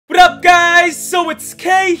it's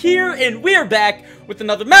Kay here, and we're back with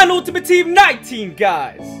another Madden Ultimate Team 19,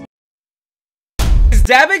 guys. Is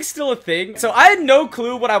dabbing still a thing? So I had no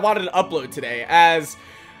clue what I wanted to upload today, as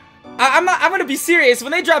I'm gonna be serious.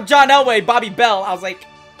 When they dropped John Elway, Bobby Bell, I was like,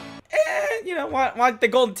 you know, want the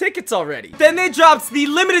golden tickets already. Then they dropped the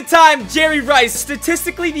limited time Jerry Rice,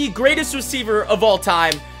 statistically the greatest receiver of all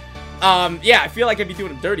time. Yeah, I feel like I'd be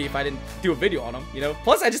doing him dirty if I didn't do a video on him, you know?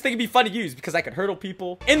 Plus, I just think it'd be fun to use because I could hurdle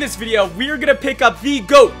people. In this video, we're gonna pick up the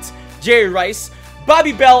GOAT, Jerry Rice,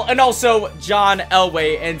 Bobby Bell, and also John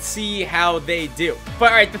Elway, and see how they do.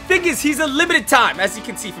 But alright, the thing is, he's a limited time, as you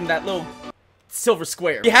can see from that little silver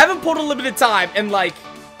square. You haven't pulled a limited time in, like,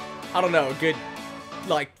 I don't know, a good,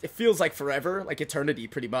 like, it feels like forever, like eternity,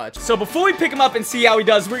 pretty much. So before we pick him up and see how he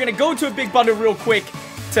does, we're gonna go into a big bundle real quick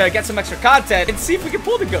to get some extra content and see if we can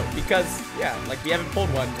pull the GOAT, because yeah, like, we haven't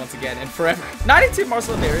pulled one once again in forever. 92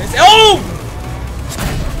 Marcel, there it is. Oh!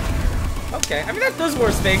 Okay, I mean, that does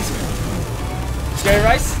worse things. Jerry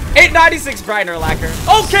Rice, 896 Brian Urlacher.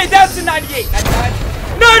 Okay, that's a 98.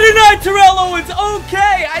 99 Terrell Owens.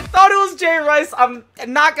 Okay, I thought it was Jerry Rice. I'm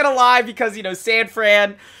not gonna lie, because, you know, San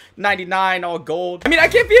Fran 99 all gold. I mean, I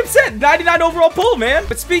can't be upset. 99 overall pull, man.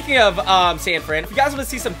 But speaking of San Fran, if you guys want to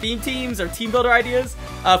see some theme teams or team builder ideas,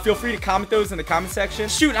 feel free to comment those in the comment section.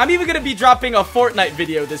 Shoot, I'm even gonna be dropping a Fortnite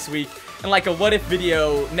video this week and like a what if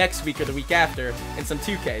video next week or the week after, and some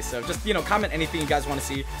 2K. So just, you know, comment anything you guys want to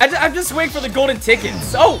see. I'm just waiting for the golden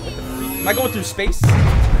tickets. Oh, what the freak? Am I going through space?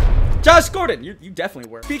 Josh Gordon, you definitely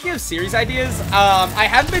were. Speaking of series ideas, I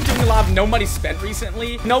have been doing a lot of no money spent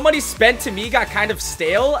recently. No money spent to me got kind of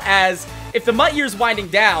stale, as if the MUT year's winding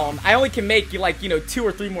down, I only can make, like, you know, 2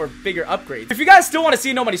 or 3 more bigger upgrades. If you guys still want to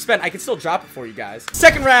see no money spent, I can still drop it for you guys.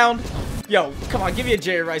 Second round. Yo, come on, give me a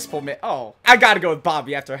Jerry Rice pull, man. Oh, I gotta go with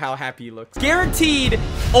Bobby after how happy he looks. Guaranteed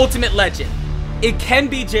ultimate legend. It can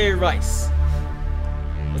be Jerry Rice.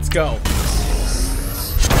 Let's go.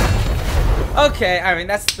 Okay, I mean,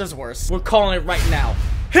 there's worse. We're calling it right now.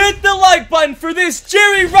 Hit the like button for this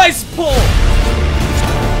Jerry Rice pull!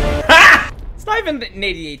 Ha! It's not even an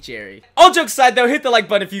 88 Jerry. All jokes aside, though, hit the like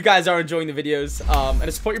button if you guys are enjoying the videos, and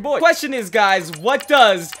to support your boy. Question is, guys, what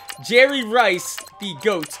does Jerry Rice, the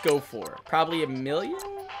GOAT, go for? Probably $1 million?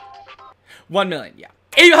 1 million, yeah.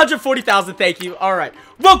 840,000, thank you. All right,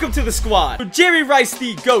 welcome to the squad. So Jerry Rice,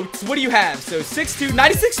 the GOAT, what do you have? So 6'2",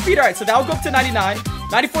 96 speed. All right, so that'll go up to 99.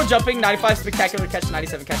 94 jumping, 95 spectacular catch,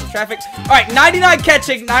 97 catching traffic. All right, 99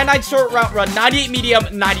 catching, 99 short route run, 98 medium,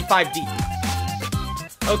 95 deep.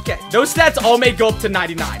 Okay, those stats all may go up to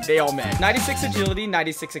 99. They all may. 96 agility,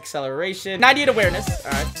 96 acceleration, 98 awareness.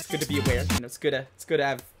 All right, it's good to be aware. You know, it's good to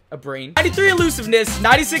have a brain. 93 elusiveness,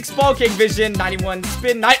 96 ball king vision, 91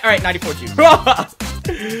 spin. All right, 94 juke.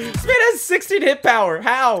 This man has 16 hit power.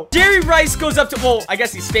 How? Jerry Rice goes up to, well, I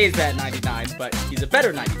guess he stays at 99, but he's a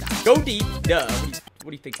better 99. Go deep. Duh. What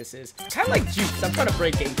do you think this is? Kind of like Jukes. I'm trying to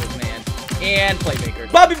break angles, man. And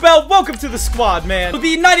Playmaker. Bobby Bell, welcome to the squad, man.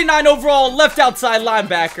 The 99 overall left outside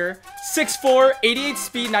linebacker. 6'4", 88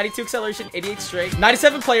 speed, 92 acceleration, 88 straight,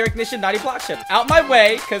 97 player recognition, 90 block shift. Out my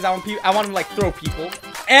way, because I want him to, like, throw people.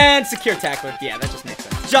 And secure tackler. Yeah, that just makes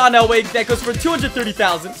sense. John Elway, that goes for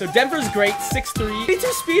 230,000. So Denver's great. 6'3", 82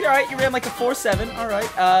 speed. All right, you ran like a 4'7". All right.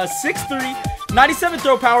 6'3", 97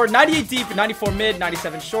 throw power, 98 deep, 94 mid,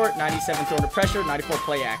 97 short, 97 throw under pressure, 94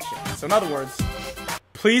 play action. So in other words,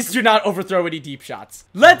 please do not overthrow any deep shots.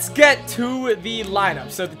 Let's get to the lineup.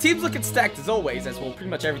 So the team's looking stacked as always, as well, pretty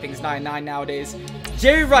much everything's 9-9 nowadays.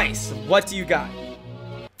 Jerry Rice, what do you got?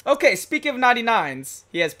 Okay, speaking of 99s,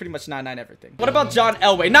 he has pretty much 9-9 everything. What about John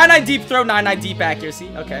Elway? 99 deep throw, 99 deep accuracy.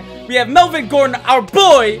 Okay. We have Melvin Gordon, our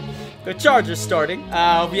boy, the Chargers starting.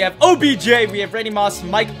 We have OBJ, we have Randy Moss,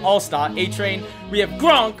 Mike Allstott, A-Train. We have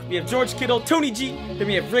Gronk, we have George Kittle, Tony G. Then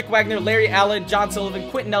we have Rick Wagner, Larry Allen, John Sullivan,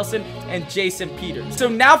 Quentin Nelson, and Jason Peters. So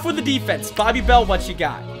now for the defense. Bobby Bell, what you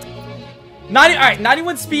got? 90, all right,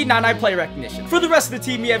 91 speed, 99 play recognition. For the rest of the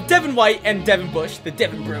team, we have Devin White and Devin Bush, the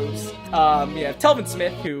Devin Bros. We have Telvin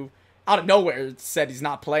Smith, who out of nowhere said he's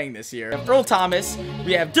not playing this year. We have Earl Thomas.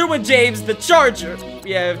 We have Derwin James, the Charger.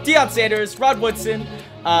 We have Deion Sanders, Rod Woodson,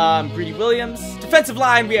 Greedy Williams. Defensive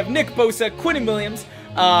line, we have Nick Bosa, Quentin Williams,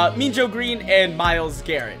 Mean Joe Green, and Myles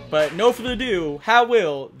Garrett. But no further ado, how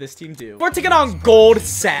will this team do? We're taking on Gold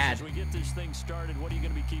Sad.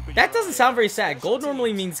 That doesn't sound very sad. Gold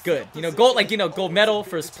normally means good. You know, gold, like, you know, gold medal,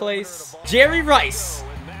 first place. Jerry Rice,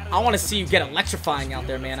 I want to see you get electrifying out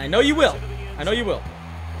there, man. I know you will. I know you will.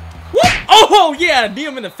 Whoop! Oh, yeah, knee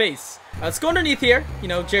him in the face. Let's go underneath here. You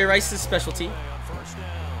know, Jerry Rice's specialty.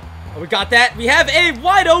 Oh, we got that. We have a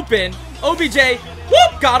wide open OBJ.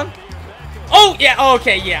 Whoop! Got him. Oh, yeah.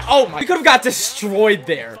 Okay, yeah. Oh, my. We could have got destroyed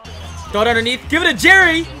there. Throw it underneath. Give it to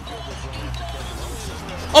Jerry.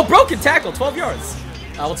 Oh, broken tackle. 12 yards.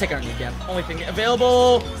 We'll take it underneath, yeah. Only thing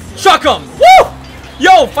available. Chuck him. Woo!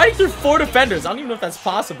 Yo, fighting through 4 defenders. I don't even know if that's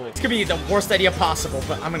possible. It's gonna be the worst idea possible,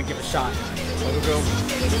 but I'm gonna give it a shot.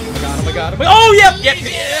 Oh my god, oh my god. Oh, yep,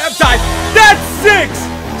 I'm tied. That's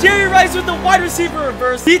 6! Jerry Rice with the wide receiver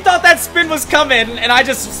reverse. He thought that spin was coming, and I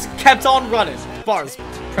just kept on running. Bars.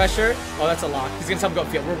 Pressure. Oh, that's a lock. He's gonna tell him to go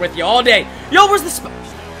field. We're with you all day. Yo, where's the spin?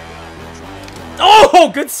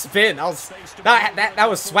 Oh, good spin. That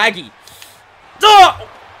was swaggy. Oh!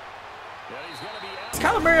 Is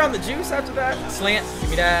Kyler Murray on the juice after that? Slant. Give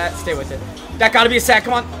me that. Stay with it. That gotta be a sack.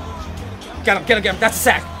 Come on. Get him, get him, get him. That's a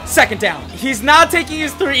sack. Second down. He's not taking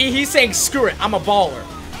his 3. He's saying, screw it. I'm a baller.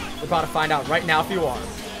 We're about to find out right now if you are.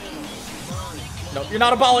 Nope, you're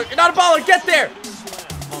not a baller. You're not a baller. Get there.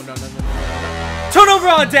 Oh, no, no, no, no. Turnover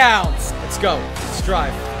on downs. Let's go. Let's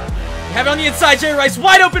drive. You have it on the inside. Jerry Rice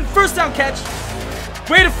wide open. First down catch.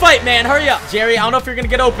 Way to fight, man. Hurry up. Jerry, I don't know if you're going to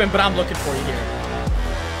get open, but I'm looking for you here.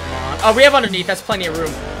 Come on. Oh, we have underneath. That's plenty of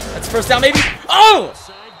room. That's first down, maybe. Oh!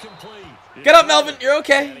 Get up, Melvin. You're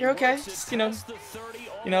okay. You're okay. Just, you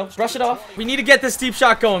know, brush it off. We need to get this deep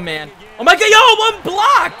shot going, man. Oh, my God. Yo, one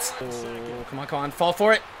blocked. Oh, come on, come on. Fall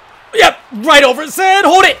for it. Yep. Right over his head.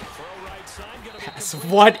 Hold it. Pass.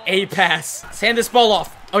 What a pass. Let's hand this ball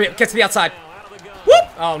off. Oh, yeah. Get to the outside. Whoop.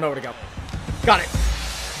 Oh, nowhere to go. Got it.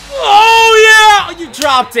 Oh, yeah! You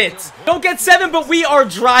dropped it. Don't get 7, but we are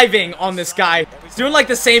driving on this guy. He's doing, like,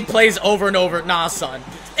 the same plays over and over. Nah, son.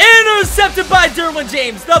 Intercepted by Derwin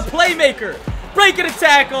James, the playmaker. Breaking a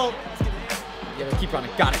tackle. Yeah, keep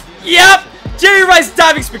running. Got it. Yep! Jerry Rice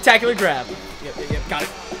diving spectacular grab. Yep, got it.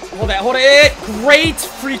 Hold that, hold it. Great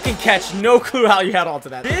freaking catch. No clue how you had onto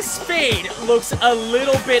that. This fade looks a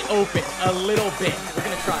little bit open. A little bit. We're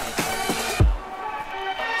going to try it.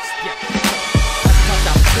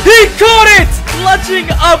 He caught it! Clutching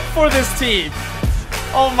up for this team.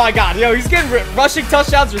 Oh my god. Yo, he's getting rushing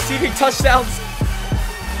touchdowns, receiving touchdowns.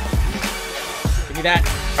 Give me that.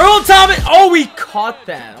 Earl Thomas. Oh, we caught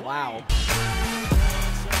that. Wow.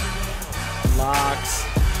 Locks.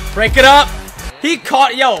 Break it up. He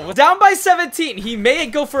caught. Yo, down by 17. He may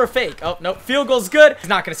go for a fake. Oh, no. Field goal's good. He's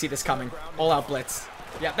not going to see this coming. All out blitz.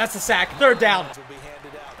 Yeah, that's a sack. Third down.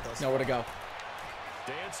 Nowhere to go.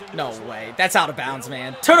 No way. That's out of bounds,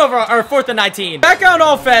 man. Turnover, or 4th and 19. Back on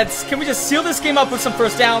offense. Can we just seal this game up with some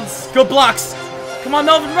first downs? Good blocks. Come on,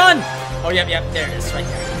 Melvin, run. Oh, yep. There it is, right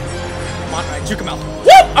there. Come on, all right, juke him out.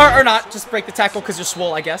 Whoop! Or not. Just break the tackle because you're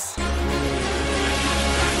swole, I guess.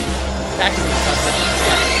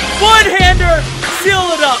 One-hander.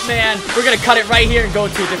 Seal it up, man. We're going to cut it right here and go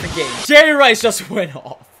into a different game. Jerry Rice just went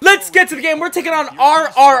off. Let's get to the game. We're taking on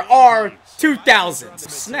RRR 2000.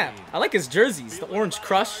 Snap. I like his jerseys. The orange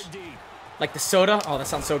crush. Like the soda. Oh, that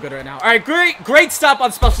sounds so good right now. All right, great stop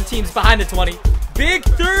on special teams behind the 20. Big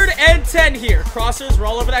 3rd and 10 here. Crossers, we're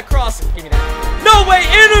all over that cross. Give me that. No way.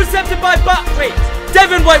 Intercepted by Wait.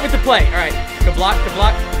 Devin White with the play. All right. Good block. Good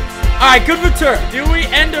block. All right. Good return. Do we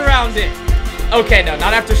end around it? Okay, no.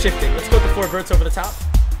 Not after shifting. Let's go with the 4 verts over the top.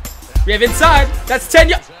 We have inside. That's 10.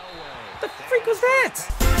 What the freak was that?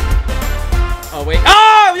 Oh, wait.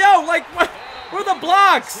 Oh, yo, like, where are the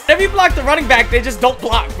blocks? If you block the running back, they just don't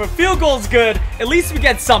block. But field goal's good. At least we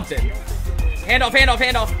get something. Handoff, handoff,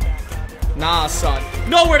 handoff. Nah, son.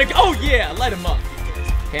 Nowhere to go. Oh, yeah, let him up.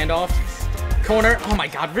 Handoff. Corner. Oh, my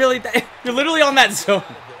God, really? You're literally on that zone.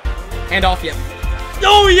 Handoff, yep.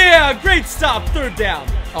 Oh, yeah, great stop. 3rd down.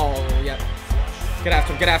 Oh, yep. Get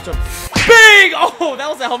after him, get after him. Big! Oh, that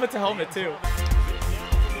was a helmet-to-helmet, too.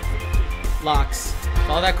 Locks.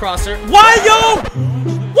 Follow that crosser. Why, yo?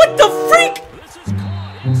 What the freak?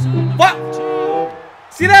 What?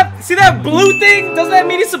 See that blue thing? Doesn't that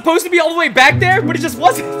mean he's supposed to be all the way back there? But he just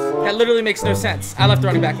wasn't. That literally makes no sense. I left the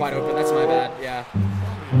running back wide open. That's my bad. Yeah.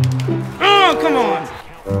 Oh, come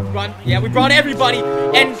on. Run. Yeah, we brought everybody.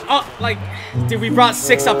 And, like, dude, we brought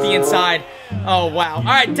 6 up the inside. Oh, wow. All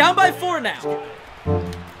right, down by 4 now.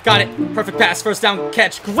 Got it. Perfect pass. First down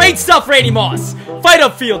catch. Great stuff, Randy Moss. Fight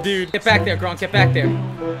upfield, dude. Get back there, Gronk. Get back there.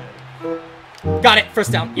 Got it.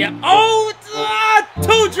 First down. Yep. Oh,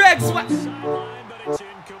 toe drag sweat.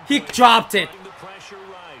 He dropped it.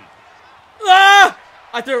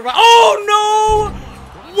 I threw it right. Oh,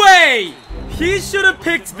 no way. He should have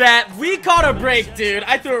picked that. We caught a break, dude.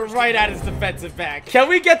 I threw it right at his defensive back. Can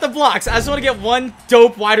we get the blocks? I just want to get one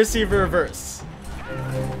dope wide receiver reverse.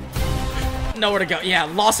 Nowhere to go. Yeah,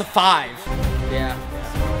 loss of 5. Yeah.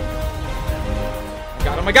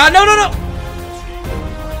 God, oh my God. No, no, no.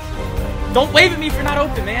 Don't wave at me if you're not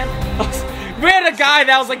open, man. ran a guy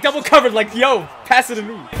that was like double covered, like, yo, pass it to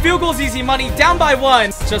me. Field goal's easy money, down by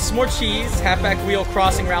 1. Just more cheese, halfback wheel,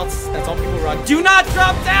 crossing routes. That's all people run. Do not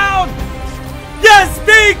drop down. Yes,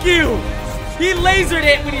 thank you. He lasered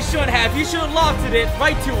it when he should have. He should have lofted it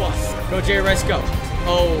right to us. Go, Jerry Rice, go.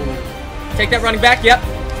 Oh, take that running back, yep.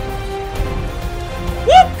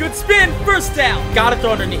 Whoop, good spin, first down. Gotta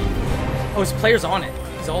throw underneath. Oh, his player's on it.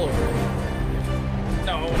 He's all over it.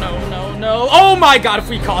 No, no, no, no. Oh my God, if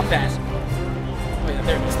we caught that. Oh yeah,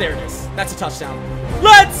 there it is, there it is. That's a touchdown.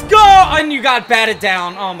 Let's go! And you got batted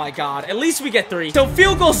down. Oh my God, at least we get 3. So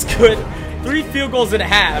field goal's good. 3 field goals and a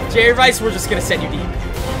half. Jerry Rice, we're just gonna send you deep.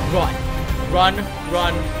 Run, run,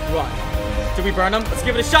 run, run. Did we burn him? Let's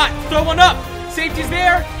give it a shot. Throw one up. Safety's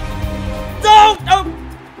there. No, no.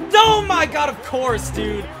 Oh my God, of course,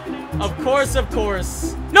 dude. Of course, of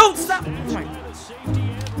course. No, stop. Oh my.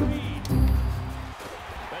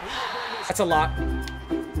 That's a lot.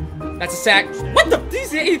 That's a sack. What the?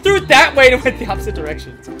 He threw it that way and it went the opposite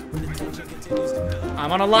direction.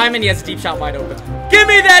 I'm on a lineman. He has a deep shot wide open. Give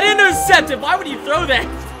me that intercepted. Why would you throw that?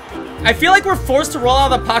 I feel like we're forced to roll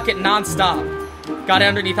out of the pocket non-stop. Got it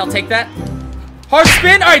underneath. I'll take that. Hard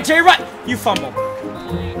spin. All right, Jerry, right. You fumble.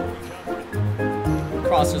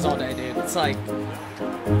 Crossers all day, dude. It's like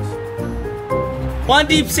 1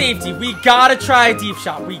 deep safety. We gotta try a deep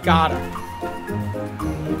shot. We gotta.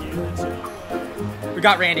 We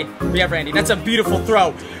got Randy. We have Randy. That's a beautiful throw.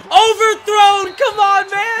 Overthrown. Come on,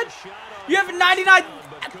 man. You have a 99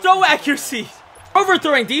 throw accuracy.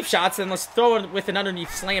 Overthrowing deep shots, and let's throw it with an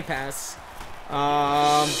underneath slant pass.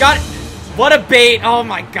 Got it. What a bait. Oh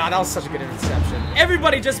my God, that was such a good interception.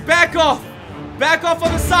 Everybody just back off. Back off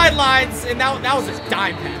on the sidelines. And that was a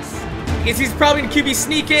dime pass. He's probably going to QB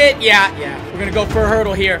sneak it. Yeah. We're going to go for a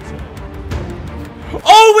hurdle here.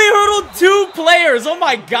 Oh, we hurdled 2 players. Oh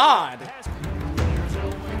my God.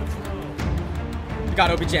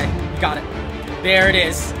 Got OBJ. Got it. There it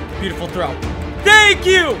is. Beautiful throw. Thank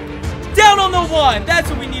you. Down on the 1. That's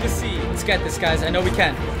what we need to see. Let's get this, guys. I know we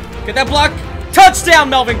can. Get that block. Touchdown,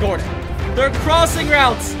 Melvin Gordon. They're crossing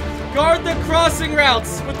routes. Guard the crossing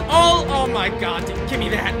routes with all. Oh my God, dude. Give me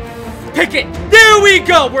that. Pick it. There we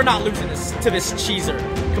go. We're not losing this to this cheeser.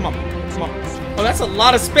 Come on. Come on. Oh, that's a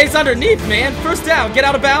lot of space underneath, man. First down. Get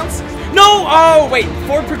out of bounds. No. Oh, wait.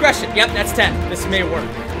 Forward progression. Yep, that's 10. This may work.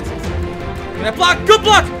 That block. Good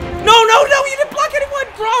block. No. You didn't block anyone,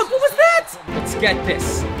 Gronk. What was that? Let's get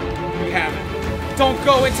this. We have it. Don't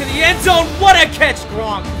go into the end zone. What a catch,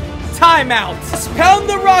 Gronk. Timeout. Let's pound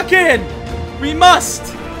the rock in. We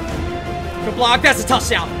must. Good block. That's a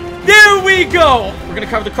touchdown. There we go. We're going to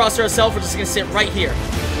cover the crosser ourselves. We're just going to sit right here.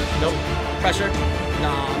 Nope. Pressure.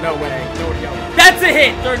 Nah, no way. Nowhere to go. That's a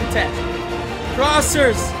hit. 3rd and 10.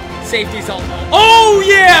 Crossers. Safety's all. Oh,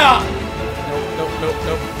 yeah.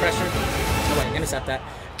 Nope. Pressure. No way. Intercept that.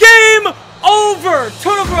 Game over.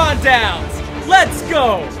 Turnover on downs. Let's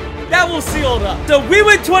go. That will seal it up. So we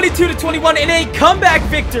went 22-21 in a comeback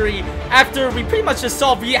victory after we pretty much just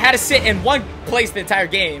saw we had to sit in one place the entire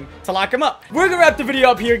game to lock him up. We're gonna wrap the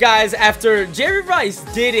video up here, guys, after Jerry Rice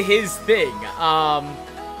did his thing.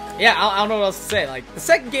 Yeah, I don't know what else to say. Like, the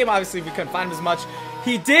second game, obviously, we couldn't find him as much.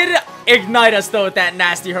 He did ignite us, though, with that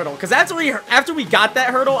nasty hurdle. Because after we got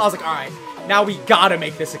that hurdle, I was like, all right, now we gotta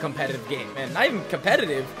make this a competitive game. And not even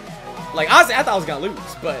competitive. Like, honestly, I thought I was gonna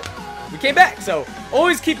lose, but we came back. So,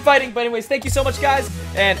 always keep fighting. But anyways, thank you so much, guys,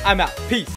 and I'm out. Peace.